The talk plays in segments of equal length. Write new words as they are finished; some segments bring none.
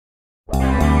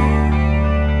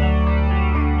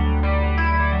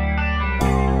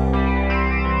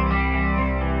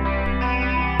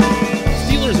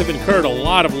incurred a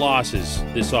lot of losses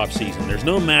this offseason. There's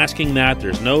no masking that.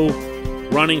 There's no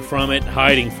running from it,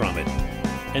 hiding from it.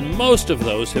 And most of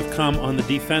those have come on the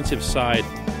defensive side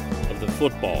of the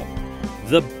football.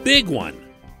 The big one,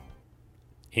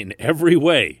 in every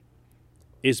way,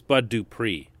 is Bud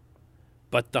Dupree.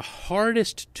 But the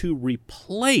hardest to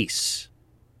replace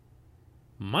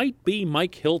might be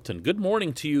Mike Hilton. Good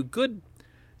morning to you. Good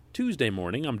Tuesday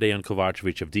morning. I'm Dejan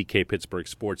Kovacevic of DK Pittsburgh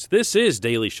Sports. This is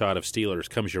Daily Shot of Steelers.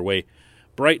 Comes your way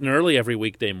bright and early every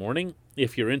weekday morning.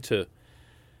 If you're into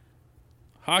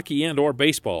hockey and or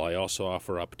baseball, I also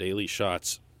offer up daily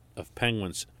shots of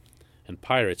Penguins and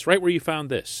Pirates, right where you found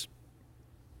this.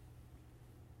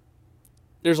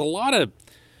 There's a lot of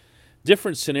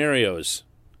different scenarios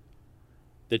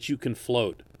that you can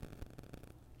float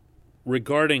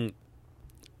regarding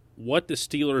what the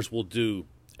Steelers will do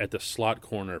at the slot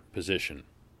corner position.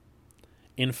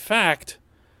 In fact,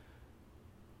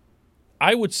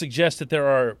 I would suggest that there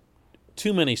are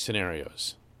too many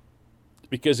scenarios.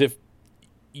 Because if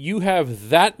you have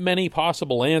that many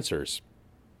possible answers,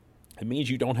 it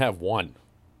means you don't have one.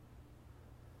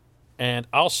 And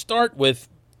I'll start with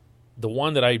the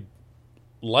one that I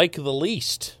like the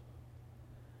least.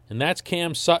 And that's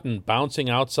Cam Sutton bouncing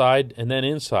outside and then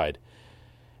inside.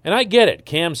 And I get it.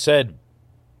 Cam said,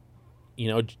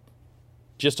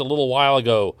 just a little while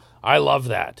ago, I love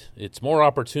that. It's more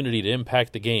opportunity to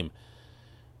impact the game.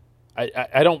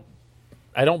 I don't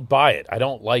buy it. I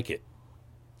don't like it.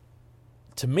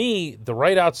 To me, the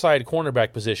right outside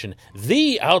cornerback position,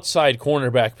 the outside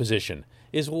cornerback position,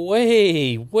 is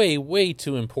way, way, way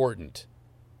too important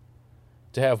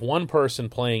to have one person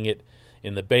playing it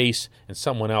in the base and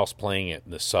someone else playing it in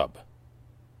the sub.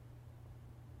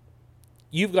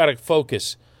 You've got to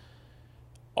focus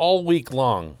all week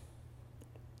long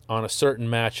on a certain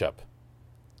matchup,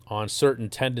 on certain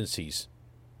tendencies,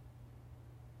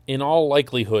 in all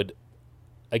likelihood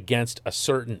against a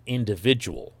certain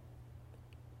individual.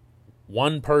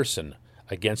 One person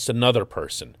against another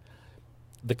person.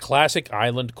 The classic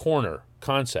island corner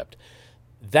concept.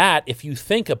 That, if you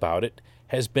think about it,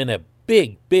 has been a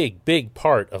big, big, big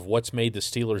part of what's made the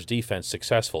Steelers' defense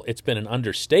successful. It's been an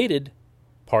understated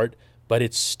part, but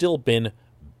it's still been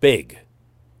big.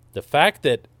 The fact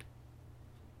that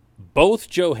both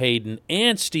Joe Hayden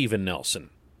and Steven Nelson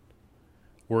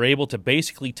were able to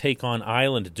basically take on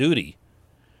island duty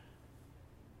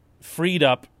freed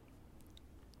up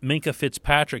Minkah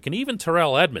Fitzpatrick and even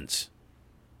Terrell Edmunds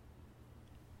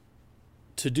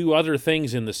to do other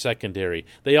things in the secondary.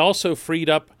 They also freed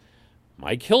up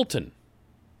Mike Hilton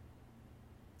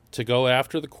to go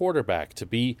after the quarterback, to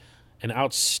be an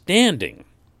outstanding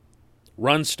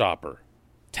run stopper,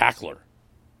 tackler.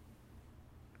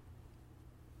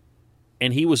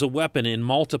 And he was a weapon in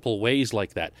multiple ways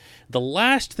like that. The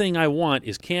last thing I want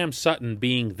is Cam Sutton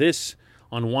being this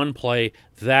on one play,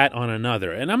 that on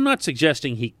another. And I'm not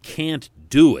suggesting he can't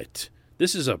do it.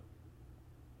 This is a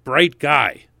bright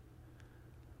guy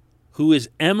who is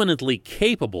eminently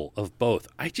capable of both.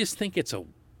 I just think it's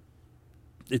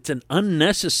an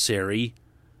unnecessary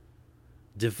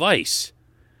device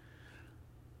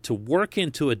to work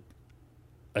into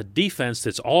a defense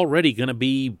that's already going to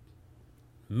be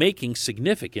making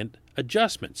significant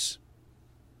adjustments.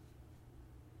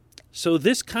 So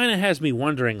this kind of has me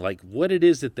wondering, what it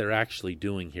is that they're actually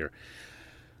doing here.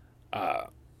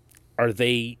 Are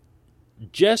they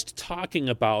just talking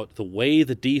about the way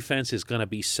the defense is going to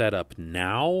be set up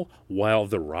now while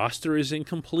the roster is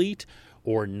incomplete,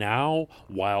 or now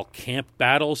while camp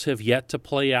battles have yet to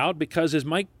play out? Because as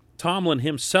Mike Tomlin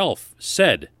himself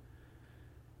said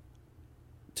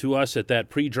to us at that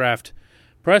pre-draft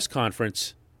press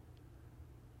conference,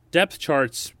 depth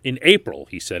charts in April,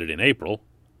 he said it in April,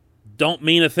 don't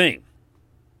mean a thing.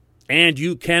 And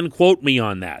you can quote me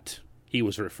on that. He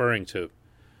was referring to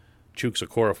Chuks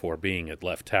Okorafor being at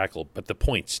left tackle, but the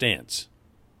point stands.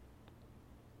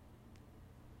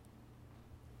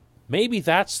 Maybe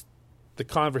that's the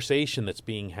conversation that's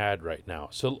being had right now.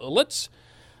 So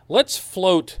let's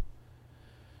float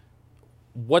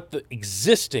what the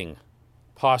existing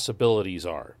possibilities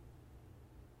are.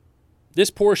 This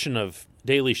portion of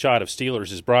Daily Shot of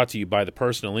Steelers is brought to you by the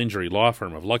personal injury law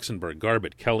firm of Luxenberg,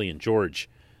 Garbett, Kelly, and George.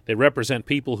 They represent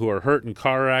people who are hurt in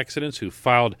car accidents, who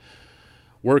filed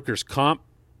workers' comp,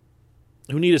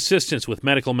 who need assistance with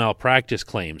medical malpractice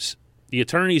claims. The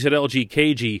attorneys at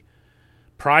LGKG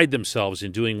pride themselves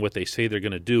in doing what they say they're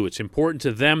going to do. It's important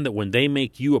to them that when they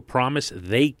make you a promise,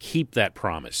 they keep that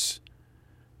promise.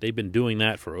 They've been doing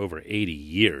that for over 80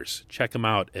 years. Check them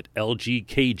out at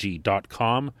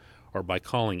lgkg.com or by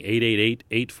calling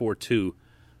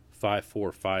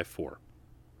 888-842-5454.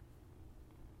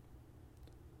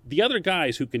 The other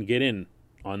guys who can get in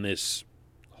on this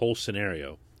whole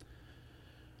scenario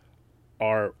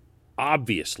are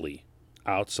obviously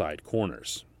outside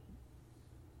corners.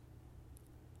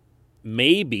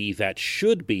 Maybe that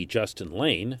should be Justin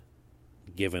Layne,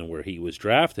 given where he was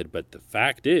drafted, but the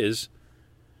fact is,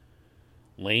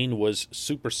 Layne was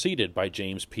superseded by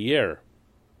James Pierre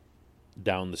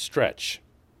down the stretch.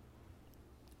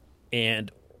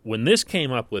 And when this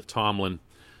came up with Tomlin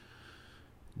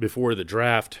before the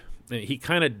draft, he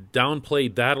kind of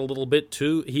downplayed that a little bit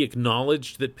too. He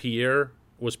acknowledged that Pierre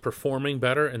was performing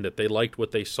better and that they liked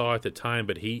what they saw at the time,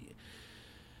 but he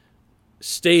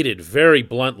stated very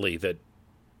bluntly that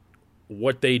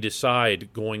what they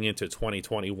decide going into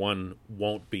 2021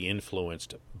 won't be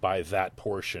influenced by that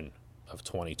portion of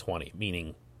 2020,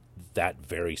 meaning that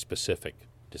very specific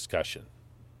discussion.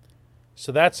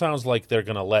 So that sounds like they're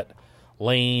going to let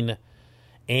Layne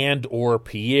and or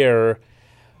Pierre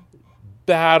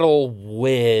battle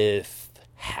with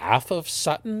half of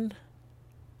Sutton.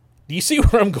 Do you see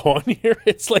where I'm going here?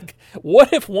 It's like,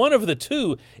 what if one of the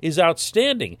two is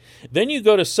outstanding? Then you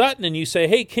go to Sutton and you say,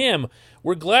 hey, Cam,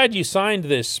 we're glad you signed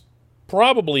this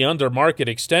probably under market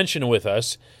extension with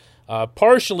us,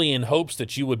 partially in hopes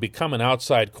that you would become an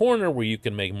outside corner where you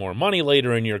can make more money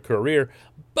later in your career,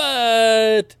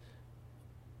 but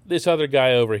this other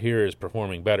guy over here is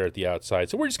performing better at the outside,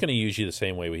 so we're just going to use you the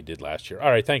same way we did last year.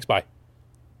 All right, thanks, bye.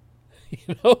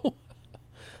 You know?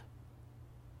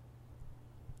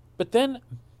 But then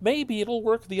maybe it'll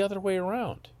work the other way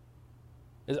around.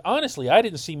 Honestly, I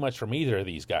didn't see much from either of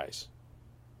these guys,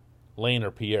 Layne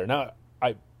or Pierre. Now,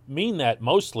 I mean that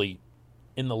mostly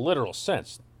in the literal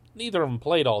sense. Neither of them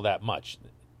played all that much.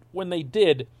 When they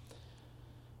did,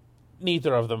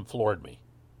 neither of them floored me.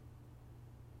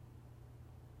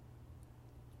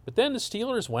 But then the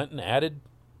Steelers went and added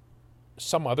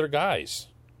some other guys.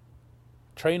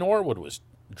 Trey Norwood was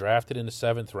drafted in the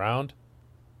 7th round.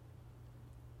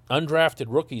 Undrafted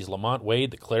rookies, Lamont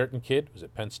Wade, the Clareton kid, was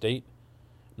at Penn State.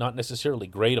 Not necessarily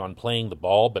great on playing the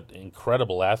ball, but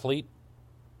incredible athlete.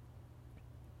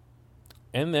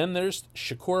 And then there's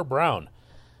Shakur Brown.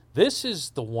 This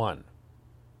is the one,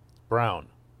 Brown,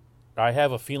 I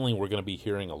have a feeling we're going to be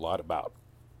hearing a lot about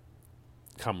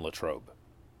come Latrobe.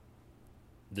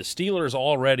 The Steelers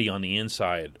already on the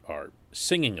inside are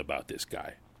singing about this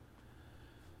guy.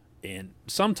 And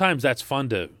sometimes that's fun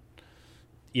to,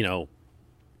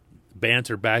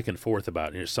 banter back and forth about.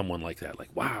 And here's someone like that, like,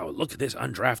 wow, look at this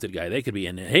undrafted guy. They could be,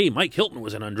 and hey, Mike Hilton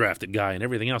was an undrafted guy and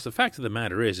everything else. The fact of the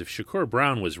matter is, if Shakur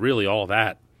Brown was really all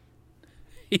that,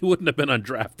 he wouldn't have been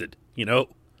undrafted,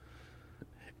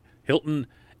 Hilton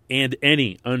and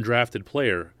any undrafted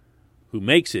player who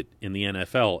makes it in the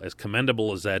NFL, as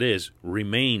commendable as that is,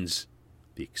 remains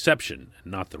the exception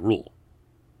and not the rule.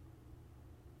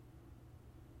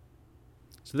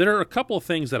 So there are a couple of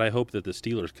things that I hope that the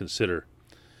Steelers consider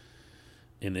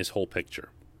in this whole picture.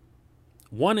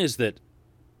 One is that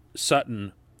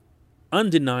Sutton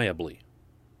undeniably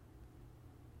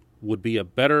would be a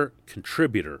better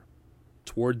contributor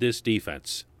toward this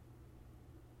defense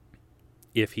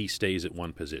if he stays at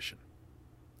one position.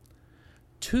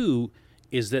 Two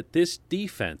is that this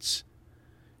defense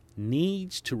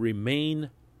needs to remain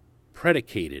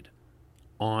predicated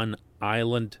on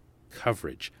island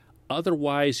coverage.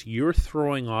 Otherwise, you're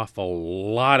throwing off a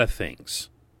lot of things.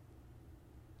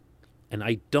 And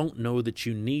I don't know that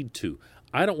you need to.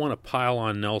 I don't want to pile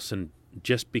on Nelson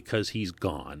just because he's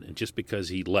gone and just because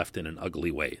he left in an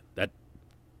ugly way. That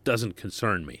doesn't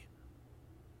concern me.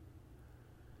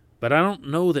 But I don't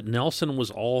know that Nelson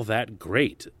was all that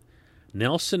great.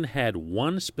 Nelson had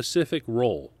one specific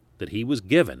role that he was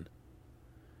given,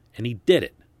 and he did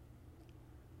it.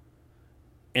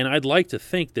 And I'd like to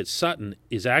think that Sutton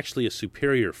is actually a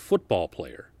superior football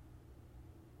player,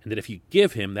 and that if you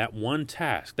give him that one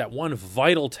task, that one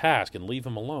vital task, and leave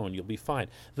him alone, you'll be fine.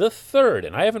 The third,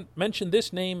 and I haven't mentioned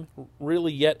this name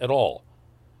really yet at all,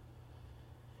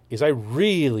 is I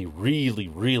really, really,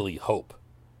 really hope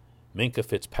Minkah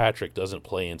Fitzpatrick doesn't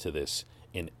play into this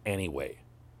in any way.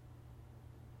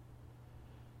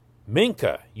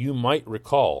 Minkah, you might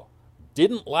recall,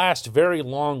 didn't last very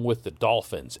long with the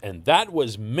Dolphins, and that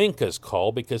was Minkah's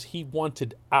call because he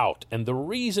wanted out. And the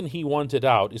reason he wanted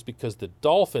out is because the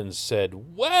Dolphins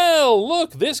said, well,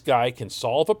 look, this guy can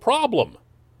solve a problem,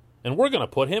 and we're going to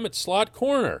put him at slot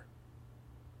corner.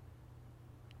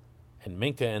 And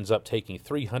Minkah ends up taking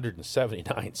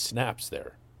 379 snaps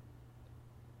there,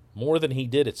 more than he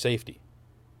did at safety.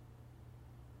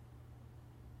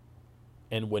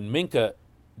 And when Minkah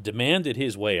demanded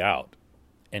his way out,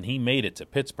 and he made it to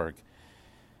Pittsburgh,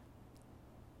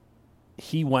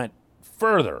 he went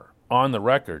further on the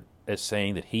record as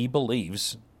saying that he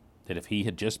believes that if he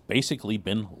had just basically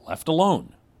been left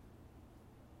alone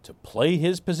to play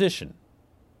his position,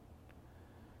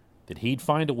 that he'd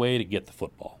find a way to get the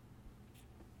football.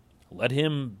 Let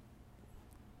him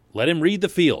read the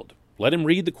field. Let him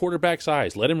read the quarterback's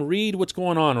eyes. Let him read what's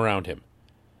going on around him.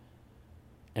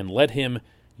 And let him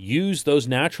use those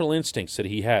natural instincts that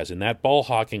he has and that ball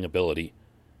hawking ability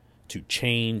to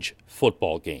change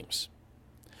football games,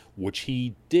 which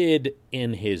he did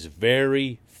in his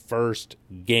very first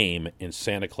game in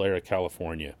Santa Clara,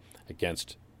 California,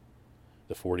 against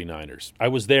the 49ers. I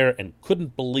was there and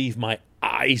couldn't believe my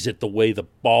eyes at the way the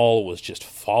ball was just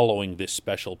following this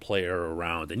special player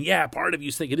around. And yeah, part of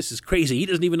you's thinking, this is crazy. He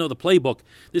doesn't even know the playbook.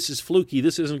 This is fluky.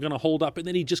 This isn't going to hold up. And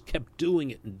then he just kept doing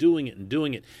it and doing it and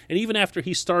doing it. And even after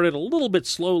he started a little bit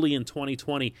slowly in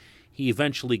 2020, he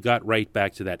eventually got right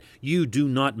back to that. You do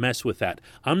not mess with that.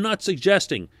 I'm not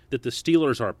suggesting that the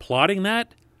Steelers are plotting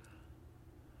that,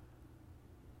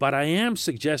 but I am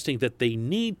suggesting that they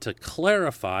need to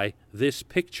clarify this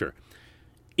picture.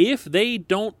 If they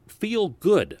don't feel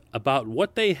good about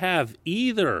what they have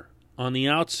either on the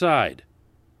outside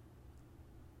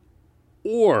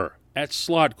or at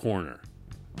slot corner,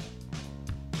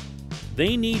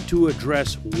 they need to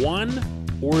address one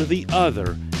or the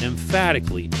other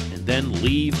emphatically and then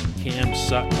leave Cam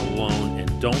Sutton alone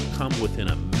and don't come within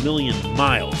a million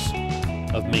miles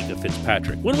of Minkah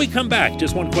Fitzpatrick. When we come back,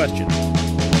 just one question.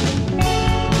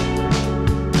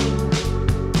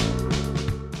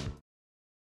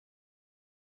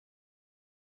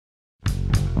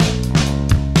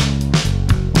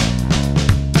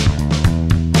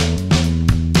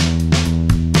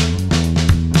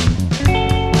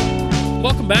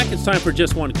 Back, it's time for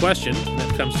just one question.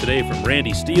 That comes today from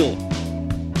Randy Steele.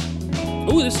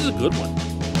 Oh, this is a good one.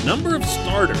 Number of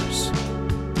starters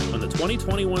on the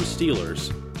 2021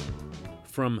 Steelers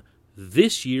from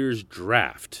this year's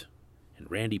draft. And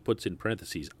Randy puts in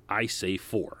parentheses, I say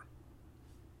 4.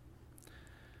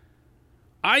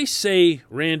 I say,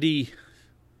 Randy,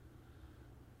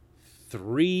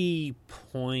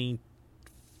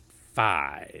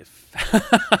 3.5.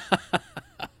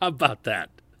 How about that?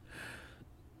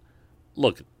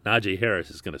 Look, Najee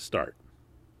Harris is going to start.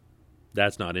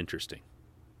 That's not interesting.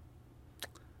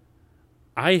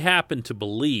 I happen to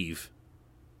believe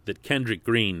that Kendrick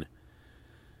Green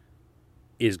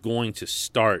is going to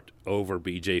start over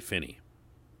B.J. Finney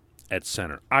at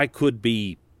center. I could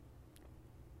be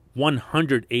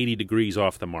 180 degrees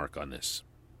off the mark on this.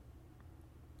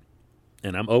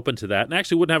 And I'm open to that, and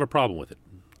actually wouldn't have a problem with it.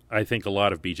 I think a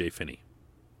lot of B.J. Finney.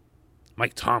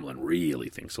 Mike Tomlin really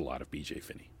thinks a lot of B.J.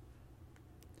 Finney.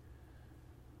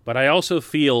 But I also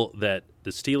feel that the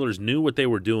Steelers knew what they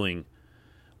were doing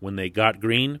when they got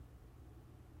Green,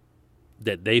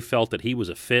 that they felt that he was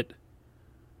a fit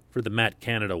for the Matt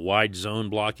Canada wide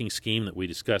zone blocking scheme that we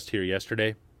discussed here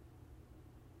yesterday,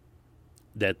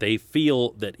 that they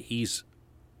feel that he's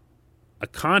a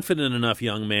confident enough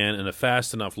young man and a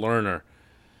fast enough learner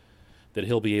that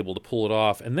he'll be able to pull it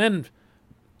off. And then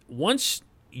once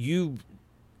you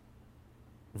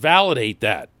validate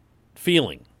that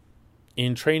feeling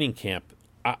in training camp,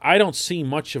 I don't see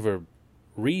much of a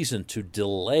reason to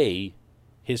delay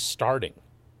his starting.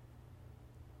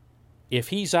 If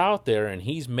he's out there and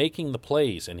he's making the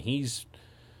plays and he's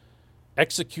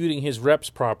executing his reps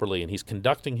properly and he's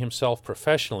conducting himself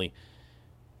professionally,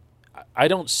 I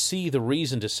don't see the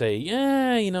reason to say,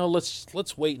 yeah,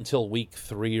 let's wait until week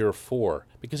 3 or 4,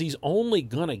 because he's only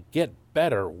going to get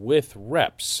better with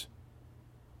reps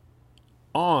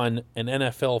on an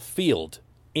NFL field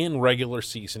in regular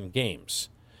season games.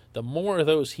 The more of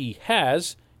those he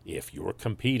has, if you're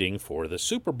competing for the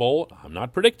Super Bowl, I'm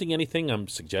not predicting anything, I'm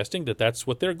suggesting that that's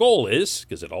what their goal is,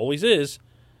 because it always is,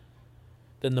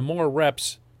 then the more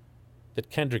reps that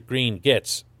Kendrick Green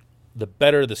gets, the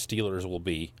better the Steelers will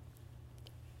be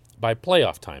by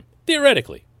playoff time.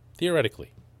 Theoretically.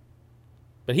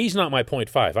 But he's not my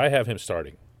 0.5. I have him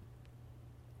starting.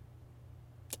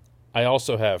 I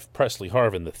also have Presley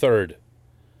Harvin III,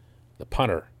 the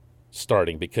punter,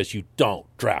 starting, because you don't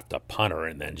draft a punter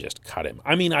and then just cut him.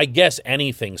 I mean, I guess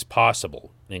anything's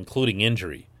possible, including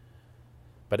injury.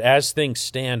 But as things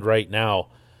stand right now,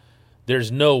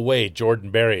 there's no way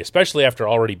Jordan Berry, especially after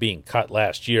already being cut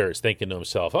last year, is thinking to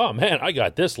himself, oh man, I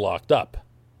got this locked up.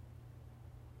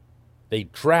 They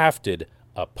drafted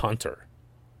a punter.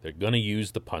 They're going to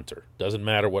use the punter. Doesn't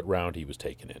matter what round he was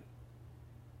taken in.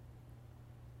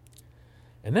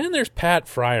 And then there's Pat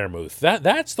Freiermuth.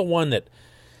 That's the one that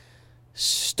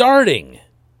starting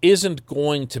isn't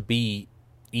going to be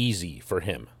easy for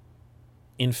him.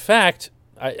 In fact,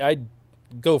 I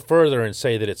go further and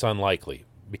say that it's unlikely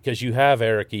because you have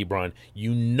Eric Ebron.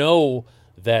 You know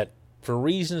that for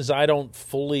reasons I don't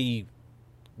fully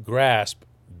grasp,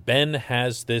 Ben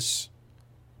has this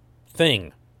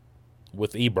thing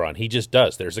with Ebron. He just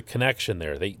does. There's a connection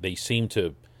there. They seem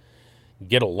to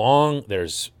get along.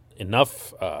 There's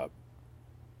enough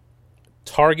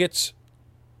targets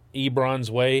Ebron's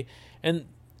way, and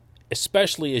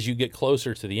especially as you get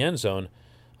closer to the end zone,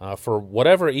 for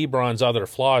whatever Ebron's other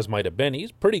flaws might have been,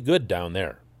 he's pretty good down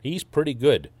there. He's pretty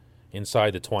good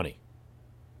inside the 20.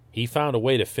 He found a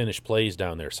way to finish plays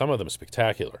down there, some of them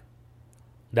spectacular.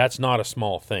 That's not a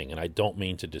small thing, and I don't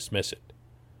mean to dismiss it.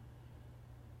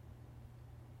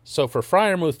 So for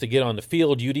Freiermuth to get on the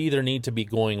field, you'd either need to be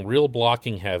going real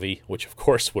blocking heavy, which of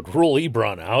course would rule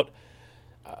Ebron out,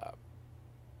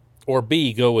 or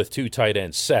B, go with 2 tight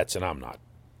end sets, and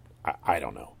I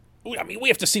don't know. I mean, we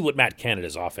have to see what Matt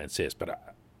Canada's offense is,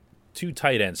 but 2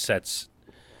 tight end sets,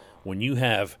 when you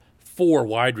have 4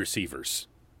 wide receivers,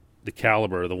 the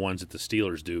caliber of the ones that the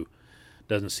Steelers do,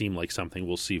 doesn't seem like something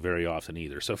we'll see very often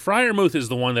either. So Freiermuth is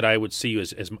the one that I would see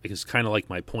as kind of like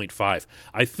my 0.5.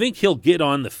 I think he'll get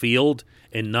on the field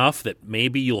enough that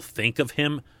maybe you'll think of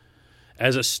him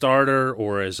as a starter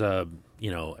or as a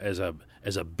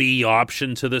B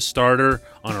option to the starter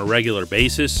on a regular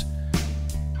basis.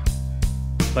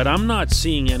 But I'm not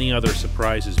seeing any other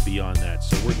surprises beyond that.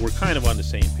 So we're kind of on the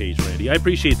same page, Randy. I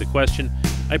appreciate the question.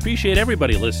 I appreciate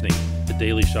everybody listening to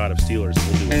Daily Shot of Steelers.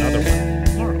 We'll do another one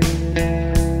tomorrow.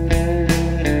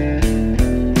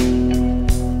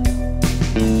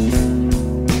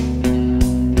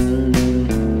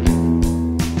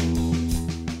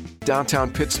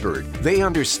 Downtown Pittsburgh, they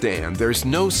understand there's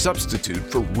no substitute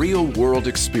for real-world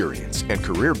experience and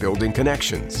career-building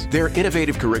connections. Their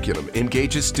innovative curriculum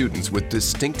engages students with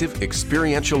distinctive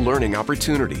experiential learning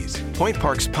opportunities. Point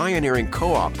Park's pioneering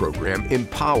co-op program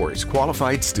empowers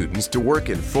qualified students to work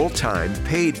in full-time,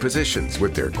 paid positions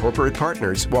with their corporate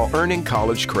partners while earning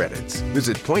college credits.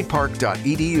 Visit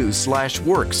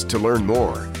pointpark.edu/works to learn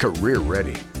more. Career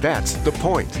ready. That's the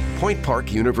point. Point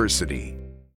Park University.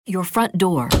 Your front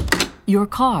door, your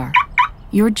car,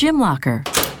 your gym locker,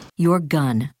 your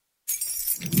gun.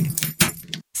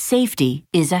 Safety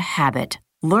is a habit.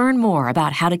 Learn more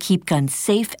about how to keep guns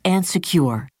safe and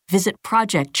secure. Visit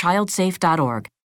ProjectChildSafe.org.